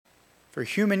For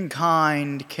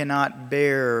humankind cannot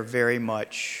bear very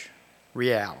much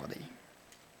reality.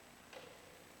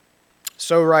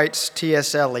 So writes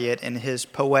T.S. Eliot in his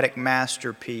poetic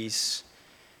masterpiece,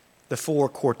 The Four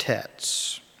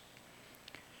Quartets.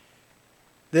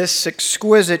 This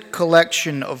exquisite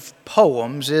collection of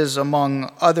poems is,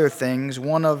 among other things,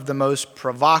 one of the most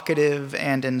provocative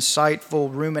and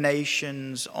insightful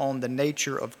ruminations on the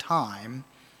nature of time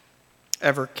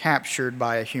ever captured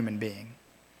by a human being.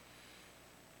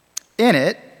 In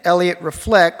it, Eliot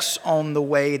reflects on the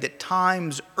way that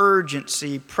time's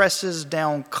urgency presses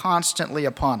down constantly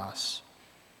upon us,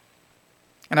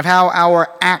 and of how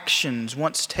our actions,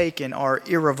 once taken, are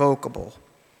irrevocable,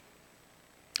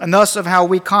 and thus of how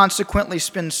we consequently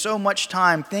spend so much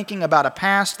time thinking about a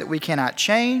past that we cannot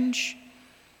change,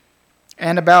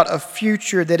 and about a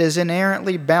future that is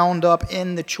inherently bound up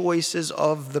in the choices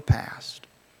of the past.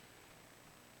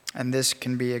 And this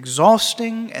can be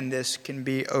exhausting, and this can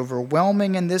be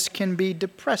overwhelming, and this can be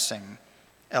depressing,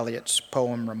 Eliot's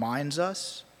poem reminds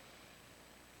us.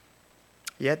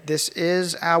 Yet this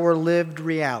is our lived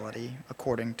reality,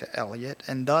 according to Eliot,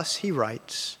 and thus he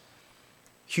writes,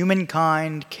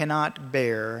 humankind cannot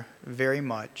bear very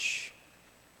much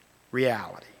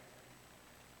reality.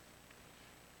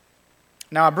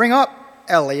 Now, I bring up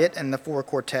Eliot and the Four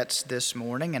Quartets this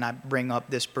morning, and I bring up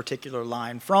this particular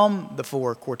line from the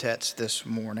Four Quartets this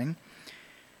morning,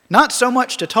 not so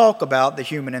much to talk about the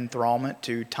human enthrallment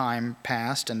to time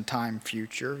past and time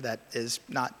future. That is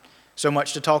not so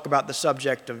much to talk about the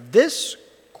subject of this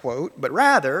quote, but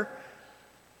rather,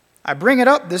 I bring it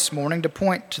up this morning to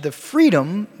point to the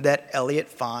freedom that Eliot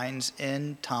finds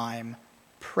in time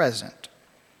present.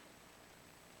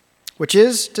 Which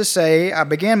is to say, I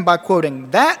begin by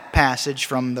quoting that passage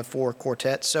from the Four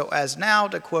Quartets, so as now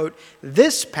to quote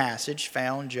this passage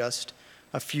found just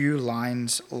a few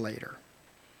lines later.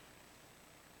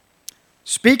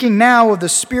 Speaking now of the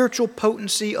spiritual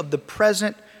potency of the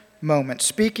present moment,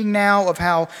 speaking now of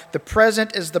how the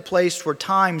present is the place where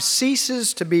time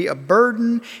ceases to be a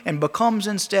burden and becomes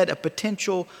instead a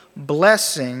potential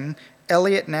blessing,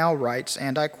 Eliot now writes,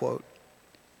 and I quote,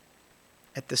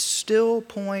 "At the still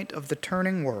point of the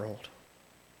turning world,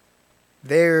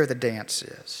 there the dance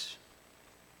is.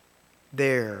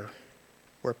 There,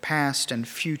 where past and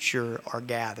future are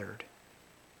gathered.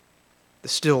 The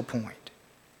still point.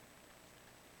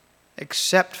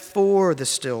 Except for the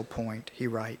still point," he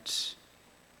writes,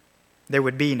 "there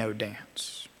would be no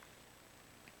dance.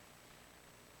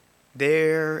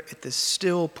 There, at the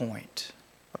still point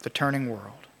of the turning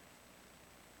world,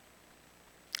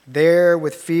 there,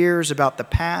 with fears about the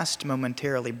past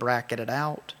momentarily bracketed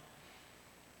out.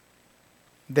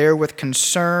 There, with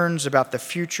concerns about the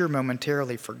future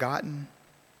momentarily forgotten.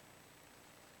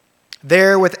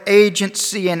 There, with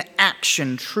agency and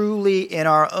action truly in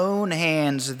our own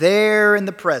hands. There, in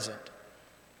the present.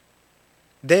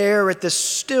 There, at the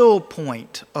still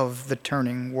point of the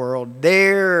turning world.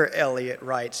 There, Eliot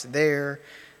writes, there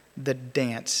the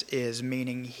dance is,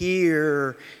 meaning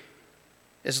here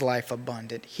is life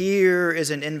abundant. Here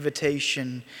is an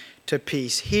invitation to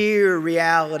peace. Here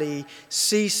reality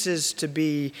ceases to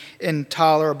be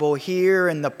intolerable. Here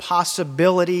in the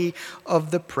possibility of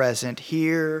the present.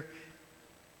 Here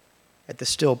at the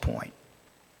still point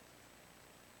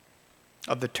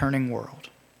of the turning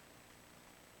world.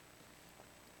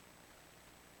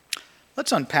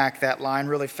 Let's unpack that line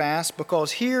really fast,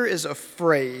 because here is a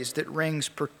phrase that rings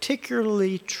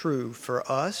particularly true for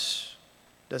us,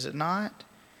 does it not?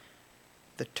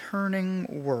 The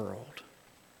turning world.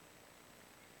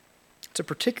 It's a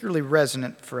particularly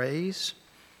resonant phrase.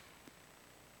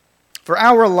 For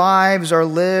our lives are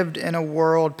lived in a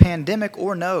world, pandemic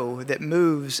or no, that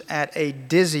moves at a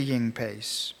dizzying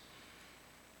pace.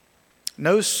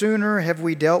 No sooner have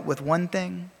we dealt with one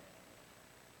thing,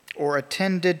 or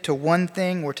attended to one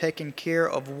thing, or taken care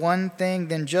of one thing,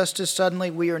 than just as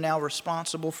suddenly we are now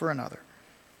responsible for another.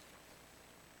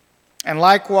 And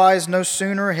likewise, no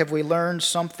sooner have we learned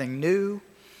something new,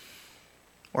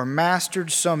 or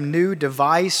mastered some new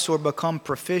device, or become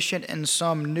proficient in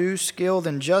some new skill,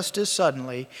 than just as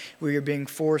suddenly we are being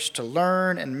forced to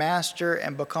learn and master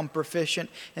and become proficient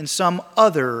in some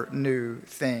other new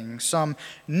thing, some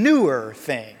newer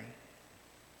thing,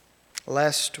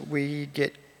 lest we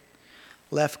get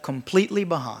left completely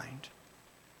behind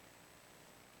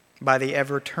by the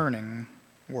ever-turning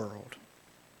world.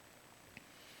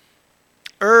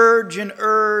 Urge and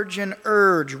urge and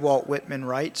urge, Walt Whitman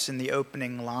writes in the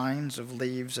opening lines of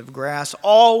Leaves of Grass,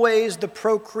 always the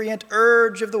procreant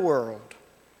urge of the world.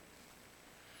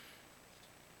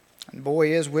 And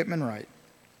boy, is Whitman right.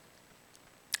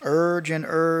 urge and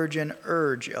urge and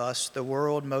urge us, the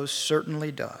world most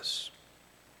certainly does.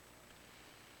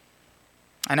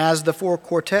 And as the four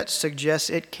quartets suggest,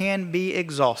 it can be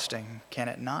exhausting, can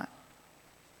it not?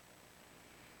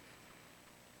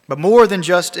 But more than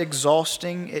just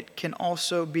exhausting, it can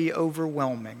also be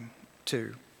overwhelming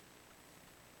too.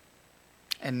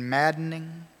 And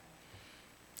maddening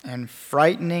and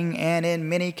frightening, and in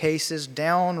many cases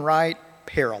downright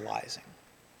paralyzing.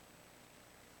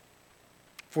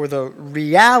 For the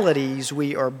realities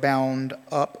we are bound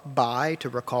up by, to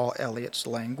recall Eliot's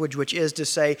language, which is to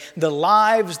say, the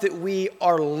lives that we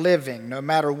are living, no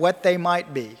matter what they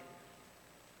might be,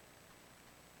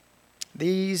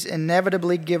 these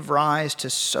inevitably give rise to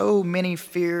so many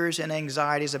fears and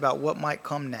anxieties about what might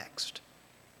come next,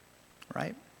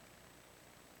 right?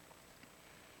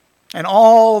 And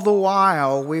all the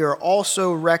while, we are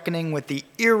also reckoning with the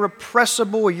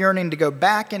irrepressible yearning to go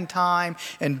back in time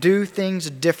and do things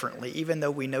differently, even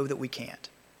though we know that we can't.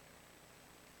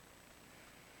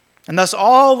 And thus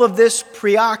all of this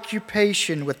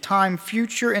preoccupation with time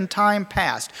future and time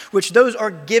past, which those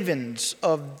are givens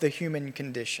of the human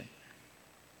condition.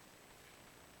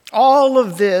 All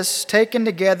of this taken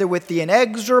together with the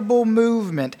inexorable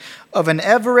movement of an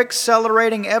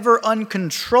ever-accelerating,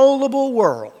 ever-uncontrollable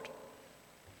world.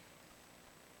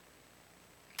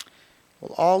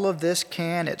 Well, all of this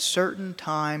can, at certain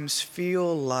times,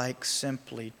 feel like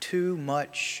simply too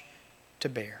much to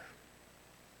bear.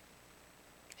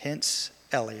 Hence,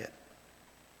 Eliot.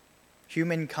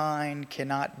 Humankind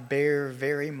cannot bear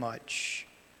very much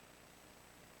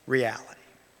reality.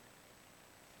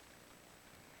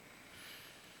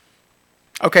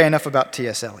 Okay, enough about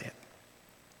T.S. Eliot.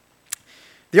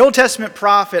 The Old Testament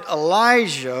prophet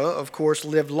Elijah, of course,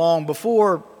 lived long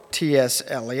before T.S.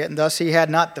 Eliot, and thus he had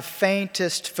not the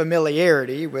faintest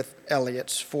familiarity with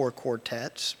Eliot's four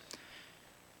quartets.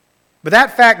 But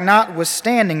that fact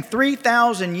notwithstanding,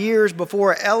 3,000 years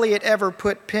before Eliot ever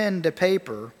put pen to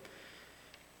paper,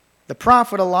 the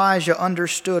prophet Elijah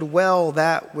understood well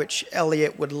that which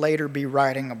Eliot would later be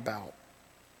writing about.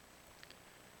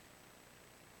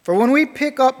 For when we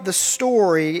pick up the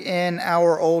story in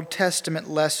our Old Testament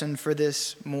lesson for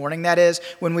this morning, that is,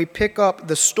 when we pick up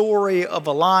the story of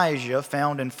Elijah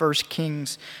found in 1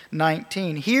 Kings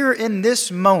 19, here in this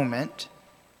moment,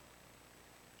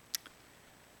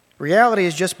 reality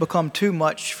has just become too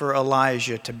much for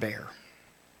Elijah to bear.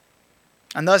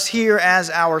 And thus here,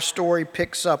 as our story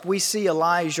picks up, we see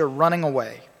Elijah running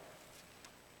away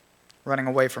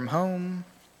from home,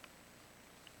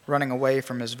 running away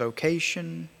from his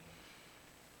vocation,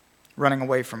 running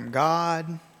away from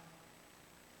God,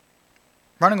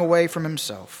 running away from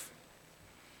himself.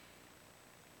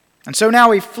 And so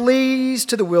now he flees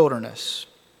to the wilderness.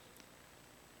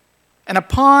 And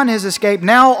upon his escape,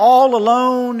 now all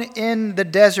alone in the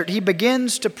desert, he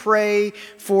begins to pray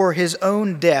for his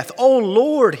own death. "Oh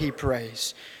Lord," he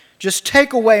prays, "just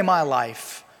take away my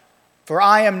life, for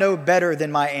I am no better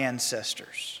than my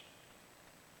ancestors."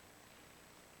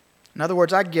 In other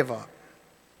words, I give up.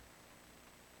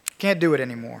 Can't do it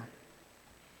anymore.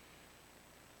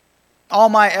 All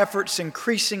my efforts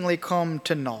increasingly come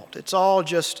to naught. It's all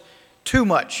just too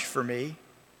much for me.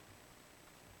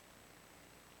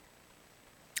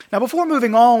 Now, before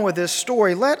moving on with this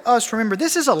story, let us remember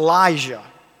this is Elijah.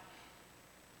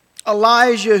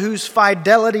 Elijah, whose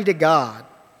fidelity to God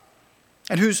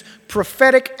and whose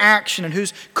prophetic action and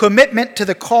whose commitment to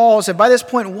the cause have by this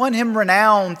point won him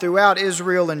renown throughout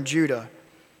Israel and Judah.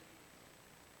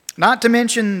 Not to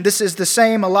mention, this is the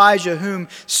same Elijah whom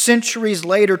centuries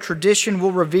later tradition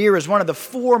will revere as one of the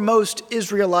foremost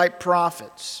Israelite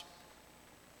prophets.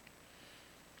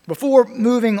 Before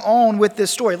moving on with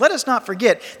this story, let us not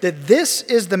forget that this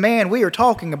is the man we are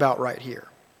talking about right here.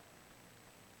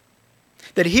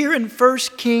 That here in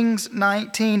 1 Kings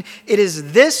 19, it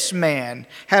is this man,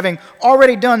 having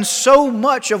already done so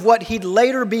much of what he'd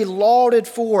later be lauded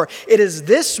for, it is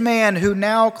this man who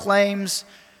now claims,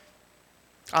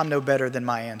 "I'm no better than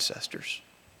my ancestors.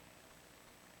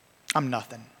 I'm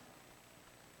nothing."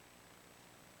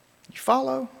 You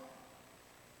follow?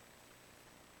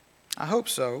 I hope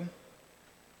so.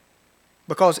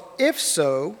 Because if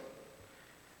so,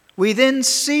 we then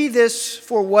see this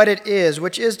for what it is,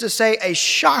 which is to say a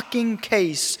shocking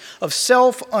case of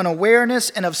self-unawareness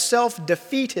and of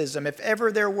self-defeatism, if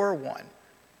ever there were one.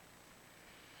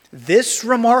 This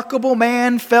remarkable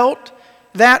man felt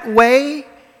that way,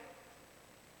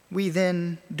 we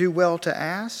then do well to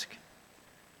ask.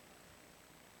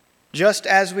 Just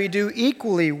as we do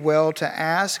equally well to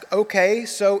ask, okay,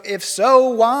 so if so,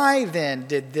 why then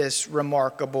did this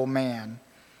remarkable man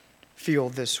feel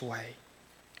this way?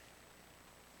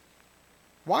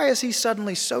 Why is he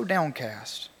suddenly so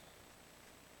downcast?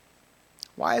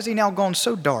 Why has he now gone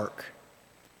so dark?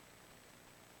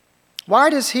 Why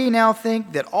does he now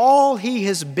think that all he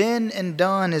has been and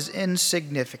done is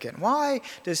insignificant? Why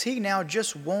does he now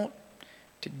just want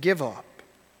to give up?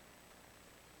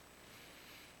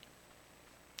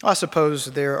 I suppose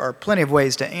there are plenty of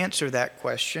ways to answer that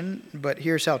question, but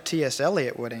here's how T.S.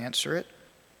 Eliot would answer it.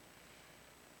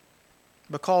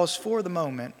 Because for the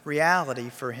moment, reality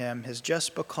for him has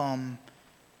just become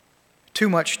too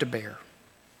much to bear.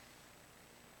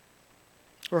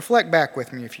 Reflect back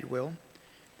with me, if you will.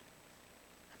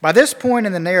 By this point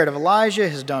in the narrative, Elijah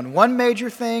has done one major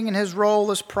thing in his role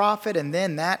as prophet, and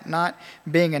then that not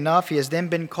being enough, he has then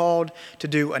been called to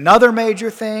do another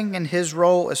major thing in his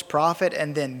role as prophet,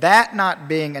 and then that not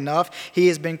being enough, he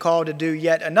has been called to do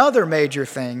yet another major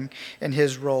thing in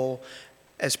his role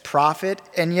as prophet.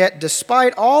 And yet,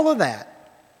 despite all of that,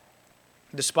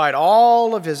 despite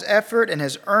all of his effort and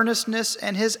his earnestness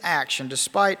and his action,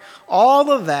 despite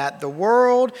all of that, the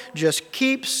world just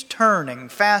keeps turning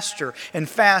faster and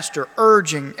faster,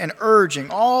 urging and urging,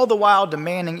 all the while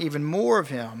demanding even more of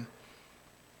him,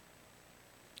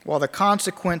 while the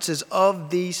consequences of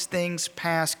these things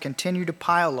past continue to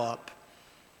pile up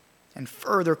and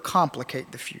further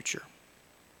complicate the future.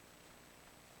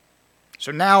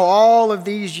 So now, all of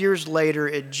these years later,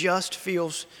 it just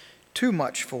feels too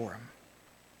much for him.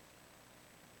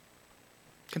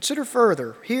 Consider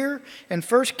further, here in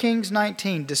 1 Kings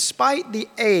 19, despite the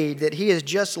aid that he has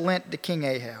just lent to King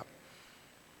Ahab,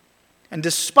 and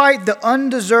despite the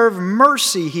undeserved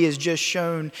mercy he has just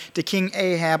shown to King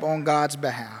Ahab on God's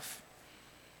behalf,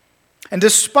 and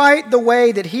despite the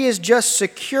way that he has just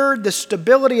secured the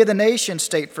stability of the nation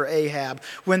state for Ahab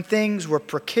when things were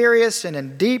precarious and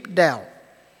in deep doubt,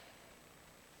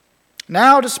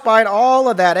 now despite all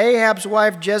of that, Ahab's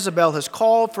wife Jezebel has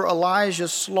called for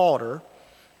Elijah's slaughter,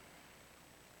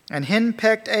 and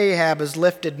henpecked Ahab has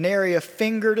lifted nary a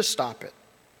finger to stop it,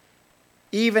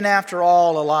 even after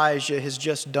all Elijah has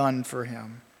just done for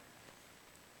him.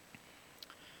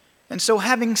 And so,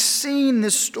 having seen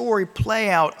this story play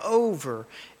out over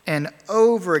and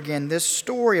over again, this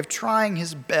story of trying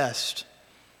his best,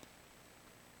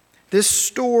 this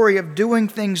story of doing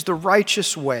things the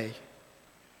righteous way,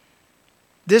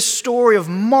 this story of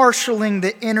marshaling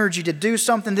the energy to do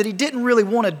something that he didn't really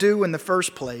want to do in the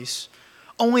first place,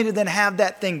 only to then have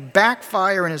that thing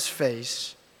backfire in his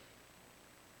face.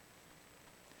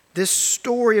 This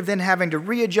story of then having to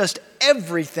readjust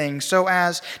everything so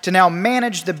as to now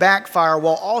manage the backfire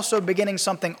while also beginning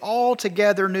something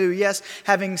altogether new. Yes,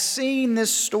 having seen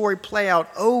this story play out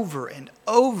over and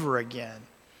over again,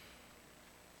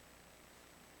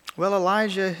 well,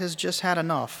 Elijah has just had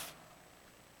enough.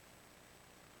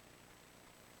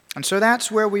 And so that's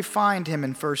where we find him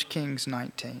in 1 Kings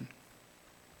 19.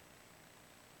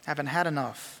 Having had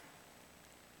enough.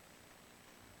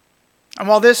 And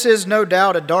while this is no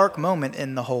doubt a dark moment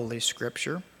in the Holy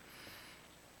Scripture,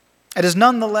 it is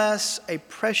nonetheless a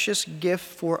precious gift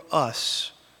for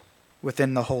us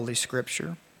within the Holy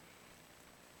Scripture,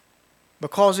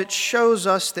 because it shows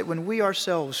us that when we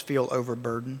ourselves feel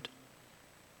overburdened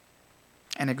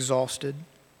and exhausted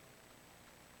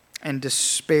and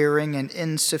despairing and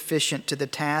insufficient to the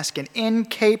task and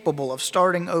incapable of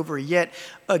starting over yet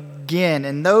again,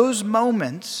 in those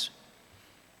moments,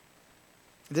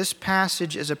 this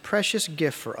passage is a precious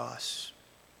gift for us,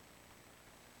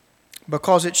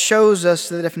 because it shows us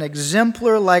that if an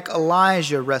exemplar like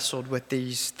Elijah wrestled with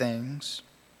these things,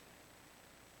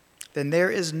 then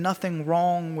there is nothing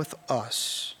wrong with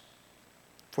us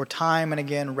for time and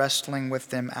again wrestling with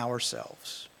them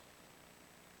ourselves.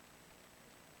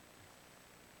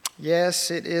 Yes,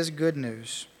 it is good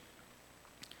news.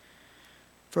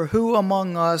 For who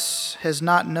among us has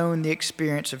not known the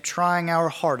experience of trying our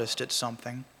hardest at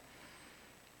something,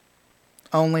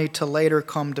 only to later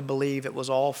come to believe it was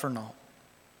all for naught?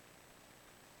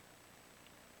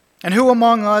 And who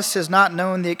among us has not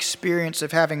known the experience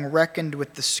of having reckoned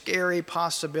with the scary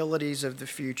possibilities of the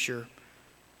future,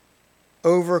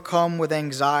 overcome with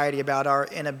anxiety about our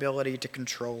inability to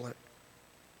control it?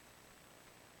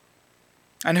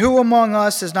 And who among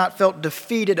us has not felt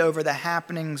defeated over the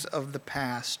happenings of the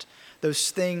past, those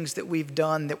things that we've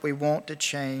done that we want to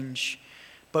change,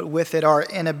 but with it our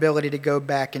inability to go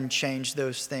back and change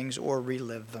those things or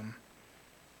relive them?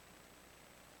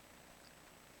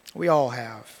 We all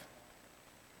have.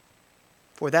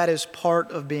 For that is part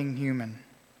of being human.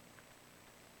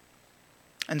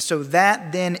 And so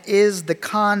that then is the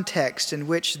context in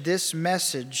which this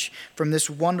message from this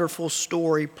wonderful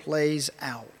story plays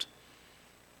out.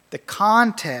 The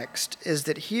context is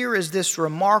that here is this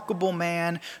remarkable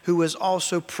man who is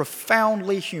also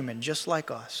profoundly human, just like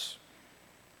us.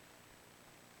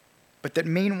 But that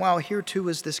meanwhile, here too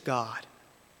is this God.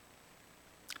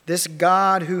 This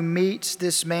God who meets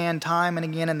this man time and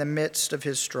again in the midst of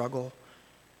his struggle,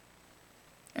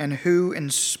 and who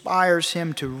inspires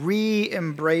him to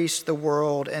re-embrace the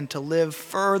world and to live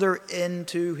further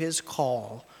into his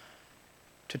call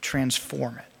to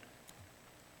transform it.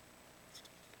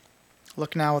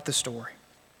 Look now at the story.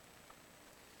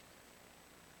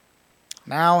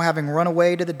 Now, having run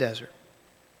away to the desert,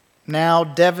 now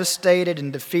devastated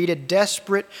and defeated,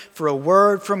 desperate for a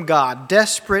word from God,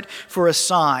 desperate for a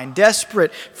sign,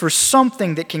 desperate for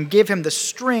something that can give him the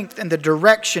strength and the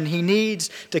direction he needs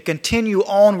to continue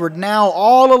onward, now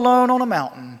all alone on a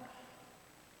mountain,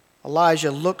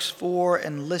 Elijah looks for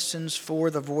and listens for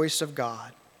the voice of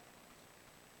God.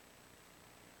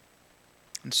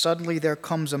 And suddenly there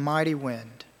comes a mighty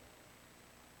wind,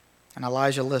 and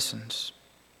Elijah listens.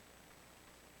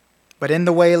 But in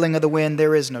the wailing of the wind,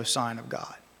 there is no sign of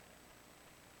God.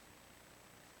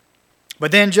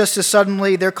 But then just as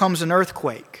suddenly, there comes an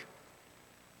earthquake.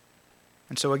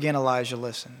 And so again, Elijah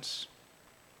listens.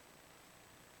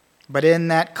 But in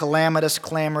that calamitous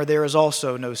clamor, there is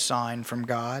also no sign from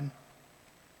God.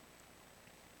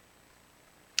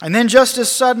 And then just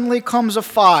as suddenly comes a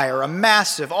fire, a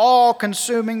massive,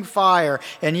 all-consuming fire.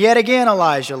 And yet again,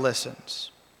 Elijah listens.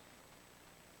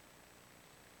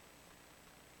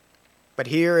 But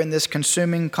here in this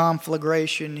consuming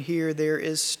conflagration, here there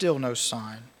is still no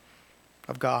sign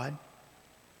of God.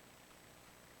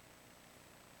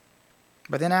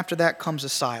 But then after that comes a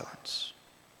silence.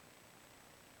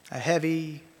 A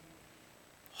heavy,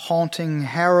 haunting,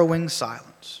 harrowing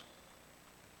silence.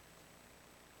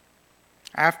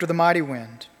 After the mighty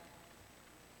wind,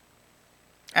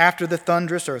 after the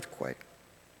thunderous earthquake,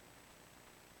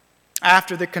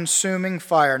 after the consuming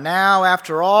fire, now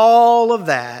after all of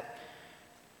that,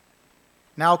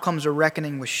 now comes a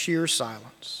reckoning with sheer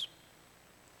silence.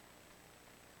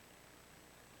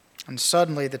 And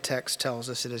suddenly the text tells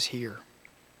us it is here.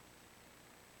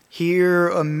 Here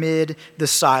amid the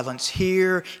silence,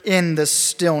 here in the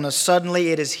stillness. Suddenly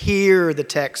it is here, the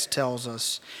text tells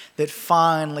us, that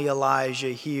finally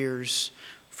Elijah hears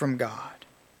from God.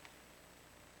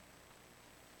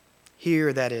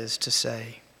 Here, that is to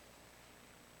say,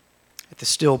 at the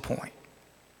still point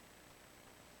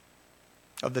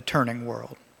of the turning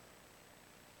world.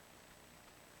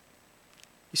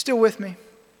 You still with me?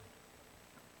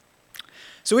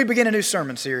 So we begin a new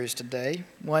sermon series today,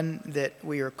 one that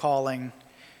we are calling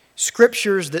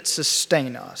Scriptures That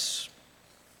Sustain Us.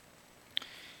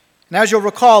 And as you'll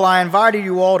recall, I invited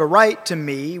you all to write to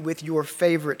me with your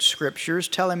favorite scriptures,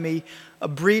 telling me a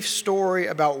brief story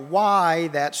about why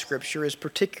that scripture is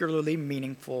particularly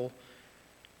meaningful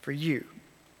for you.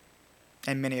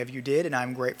 And many of you did, and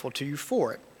I'm grateful to you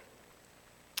for it.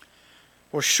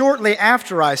 Well, shortly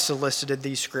after I solicited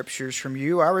these scriptures from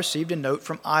you, I received a note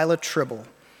from Isla Tribble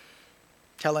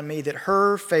telling me that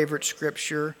her favorite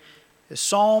scripture is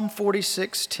Psalm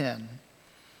 46:10,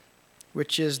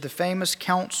 which is the famous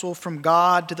counsel from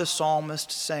God to the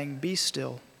psalmist saying, "Be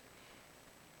still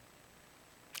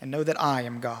and know that I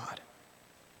am God."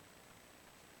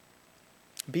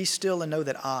 Be still and know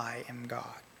that I am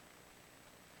God.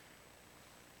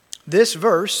 This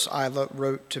verse, Isla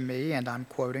wrote to me, and I'm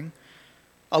quoting,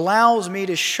 allows me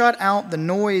to shut out the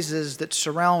noises that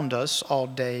surround us all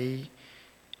day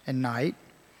and night,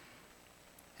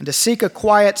 and to seek a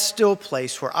quiet, still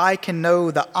place where I can know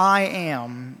the I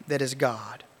am that is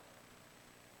God.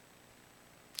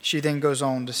 She then goes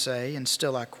on to say, and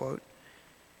still I quote,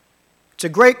 "It's a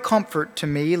great comfort to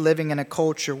me living in a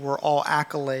culture where all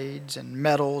accolades and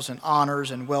medals and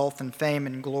honors and wealth and fame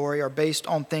and glory are based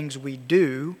on things we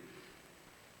do,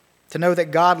 to know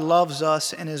that God loves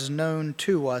us and is known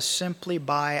to us simply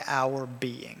by our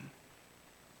being."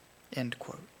 End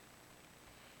quote.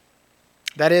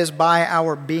 That is, by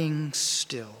our being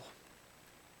still.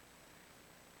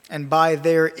 And by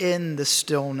there in the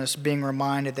stillness being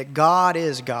reminded that God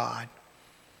is God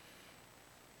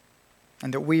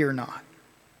and that we are not.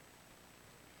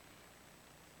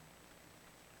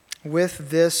 With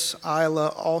this, Isla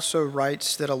also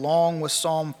writes that along with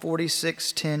Psalm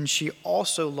 46:10, she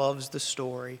also loves the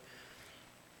story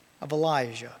of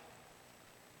Elijah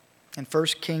in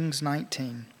 1 Kings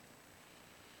 19,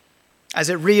 as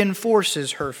it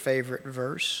reinforces her favorite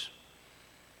verse,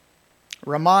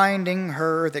 reminding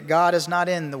her that God is not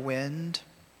in the wind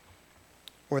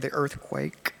or the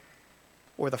earthquake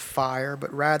or the fire,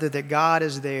 but rather that God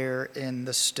is there in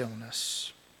the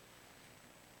stillness.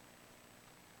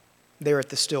 there at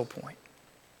the still point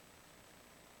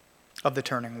of the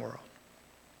turning world.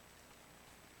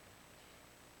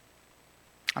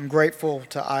 I'm grateful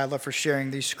to Isla for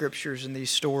sharing these scriptures and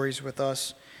these stories with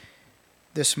us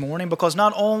this morning, because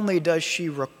not only does she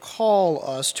recall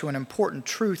us to an important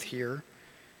truth here,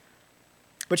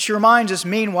 but she reminds us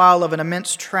meanwhile of an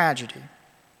immense tragedy,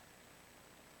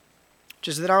 which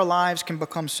is that our lives can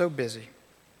become so busy,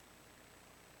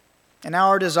 and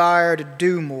our desire to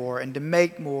do more and to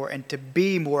make more and to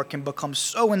be more can become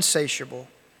so insatiable.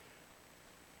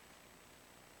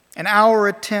 And our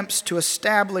attempts to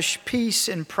establish peace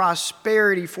and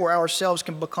prosperity for ourselves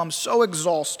can become so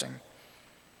exhausting.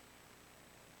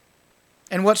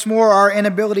 And what's more, our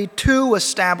inability to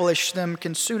establish them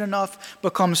can soon enough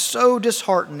become so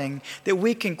disheartening that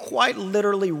we can quite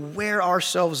literally wear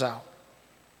ourselves out.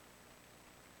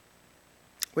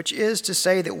 Which is to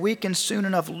say that we can soon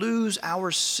enough lose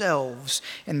ourselves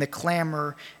in the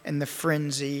clamor and the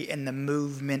frenzy and the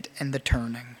movement and the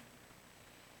turning,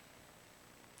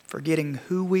 forgetting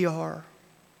who we are,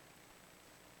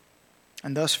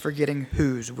 and thus forgetting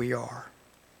whose we are.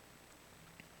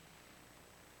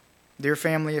 Dear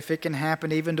family, if it can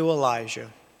happen even to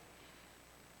Elijah,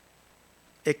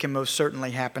 it can most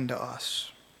certainly happen to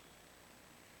us.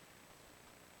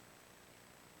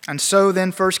 And so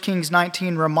then 1 Kings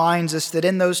 19 reminds us that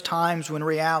in those times when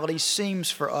reality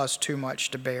seems for us too much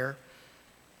to bear,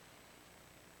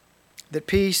 that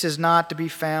peace is not to be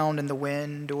found in the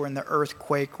wind or in the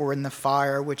earthquake or in the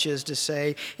fire, which is to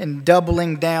say, in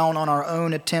doubling down on our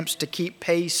own attempts to keep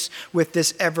pace with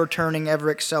this ever-turning,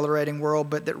 ever-accelerating world,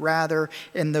 but that rather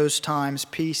in those times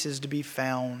peace is to be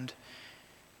found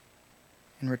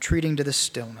in retreating to the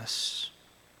stillness,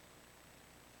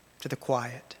 to the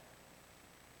quiet,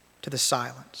 to the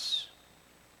silence,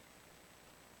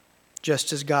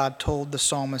 just as God told the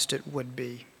psalmist it would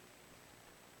be,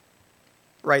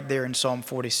 right there in Psalm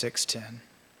 46:10.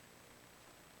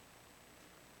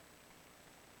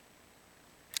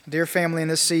 Dear family, in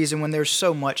this season when there's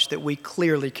so much that we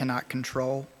clearly cannot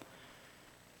control,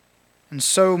 and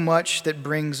so much that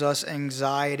brings us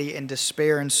anxiety and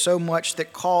despair, and so much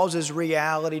that causes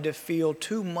reality to feel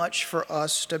too much for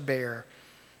us to bear,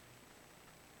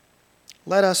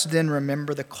 let us then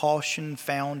remember the caution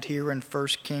found here in 1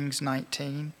 Kings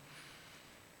 19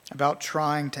 about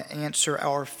trying to answer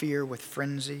our fear with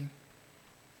frenzy,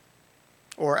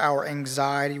 or our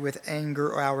anxiety with anger,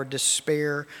 or our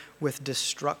despair with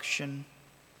destruction.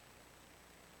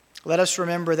 Let us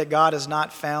remember that God is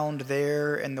not found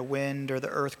there in the wind or the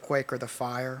earthquake or the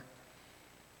fire.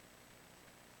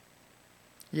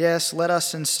 Yes, let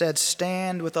us instead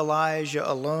stand with Elijah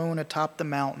alone atop the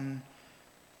mountain,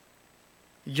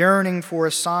 yearning for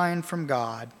a sign from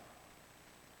God.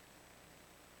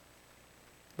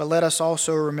 But let us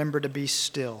also remember to be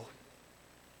still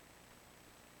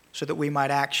so that we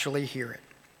might actually hear it.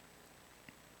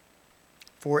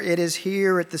 For it is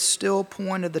here at the still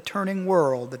point of the turning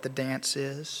world that the dance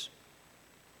is.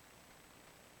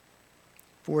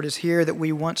 For it is here that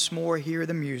we once more hear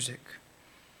the music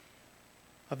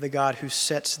of the God who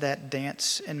sets that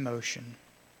dance in motion.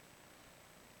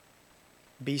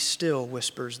 Be still,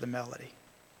 whispers the melody,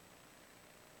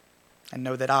 and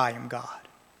know that I am God.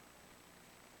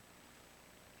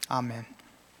 Amen.